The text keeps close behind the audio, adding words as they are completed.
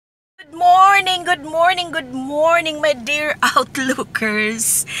Good morning, good morning, my dear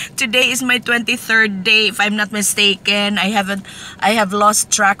outlookers. Today is my 23rd day, if I'm not mistaken. I have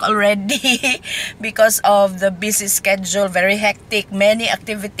lost track already because of the busy schedule, very hectic, many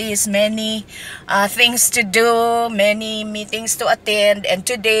activities, many things to do, many meetings to attend, and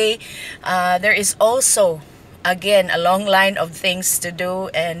today there is also again a long line of things to do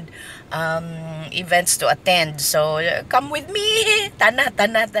and events to attend. So come with me. Tana.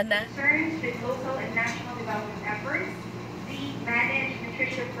 Concerns with local and national development efforts, the managed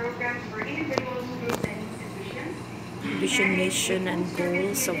nutrition programs for individuals, groups, and institutions. Vision, mission, and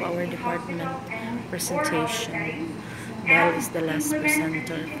goals of our department presentation. Bell is the last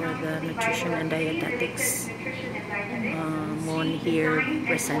presenter for the nutrition and dietetics. Mon here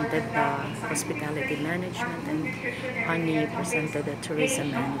presented the hospitality management, and Honey presented the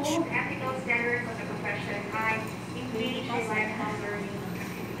tourism management.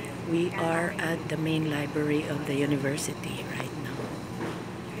 We are at the main library of the university right now.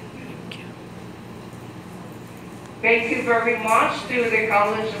 Thank you. Thank you very much to the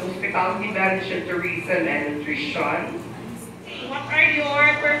College of Hospitality Management, Tourism and Nutrition. What are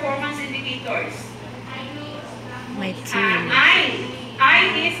your performance indicators? My team. I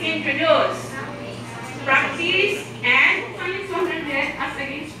is introduce, practice, and science 100 as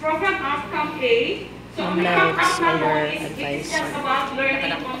against program outcome A. So Now it's our it's advisor. just about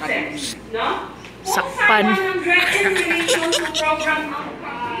learning concepts, no? Sakpan. 100 in relation to program outcome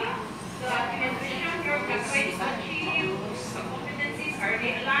A. The implementation program is achieved, the competencies are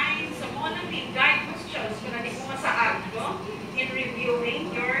aligned, so mo nang guide questions kung hindi mo masaag, no? In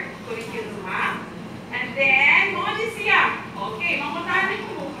reviewing your curriculum, ha? And then, mo din siya. Okay, mamutanin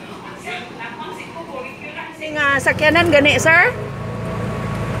ko. Ang si curriculum. Sing sakyanan gani, sir?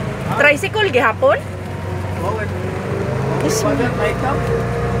 Tricycle gihapon?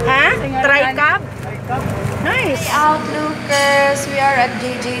 Ha? Tri-cab? Nice. Outlookers, we are at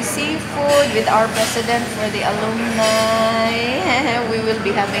JJ Seafood with our president for the alumni. We will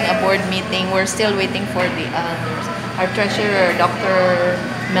be having a board meeting. We're still waiting for the others. Our treasurer, Dr.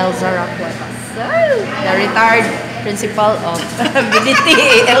 Melzara Cuevas, the retired principal of BDT,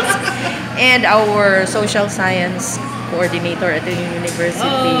 and our social science coordinator at the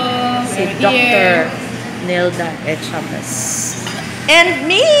university, si Dr. Nilda Chavez. And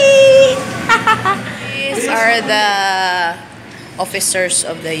me! These are the officers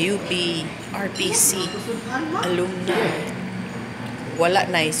of the UP RPC alumni. Wala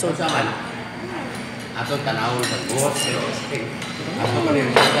na isultan. Ato tanawon sa buhok. Ato ko rin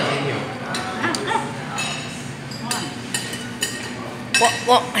sa inyo.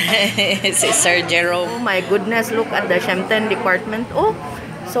 Si Sir Jerome. Oh my goodness, look at the Shempton department. Oh,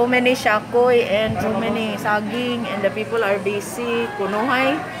 so many shakoy and so many saging, and the people are busy.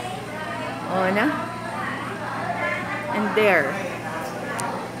 Kunuhay. Oh, na. And there.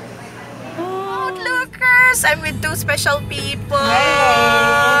 Oh, lookers! I'm with two special people.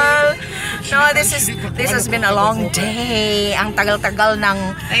 No, this has been a long day. Ang tagal-tagal ng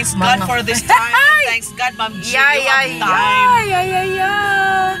Thanks God for this time. Thanks God, Ma'am G. Yeah.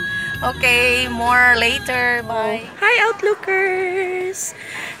 Okay, more later. Bye. Hi, Outlookers.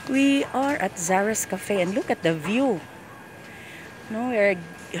 We are at Zara's Cafe, and look at the view. No, we're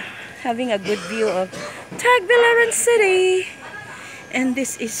having a good view of Tagbilaran City. And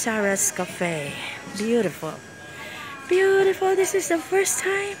this is Zara's Cafe. Beautiful. Beautiful. This is the first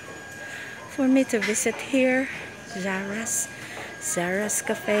time for me to visit here. Zara's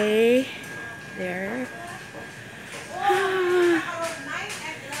Cafe. There.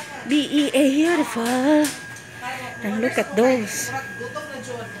 BEA, beautiful. And look at those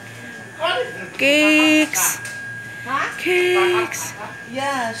cakes. Cakes.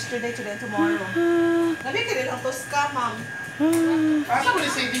 Yes, today, tomorrow. Nabi ka rin ang toska, ma'am. Asa ko ni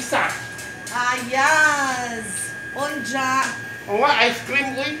say Lisa? Yes. Onja. Oh, ice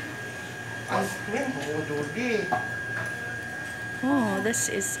cream, uy. Ice cream, dodi. Oh, this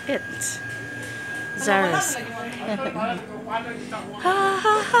is it. Zara's.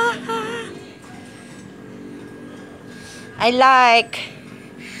 I like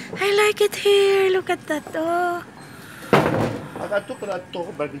it here. Look at that. Oh.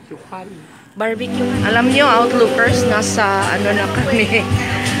 Barbecue. Alam nyo, Outlookers, nasa ano na kami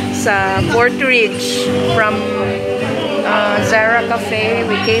sa Fort Ridge from Zara Cafe.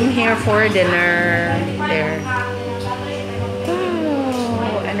 We came here for dinner there.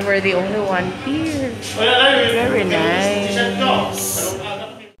 Oh, and we're the only one here. Very nice.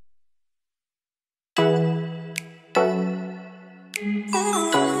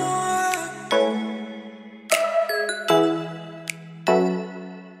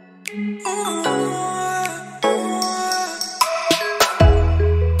 Oh.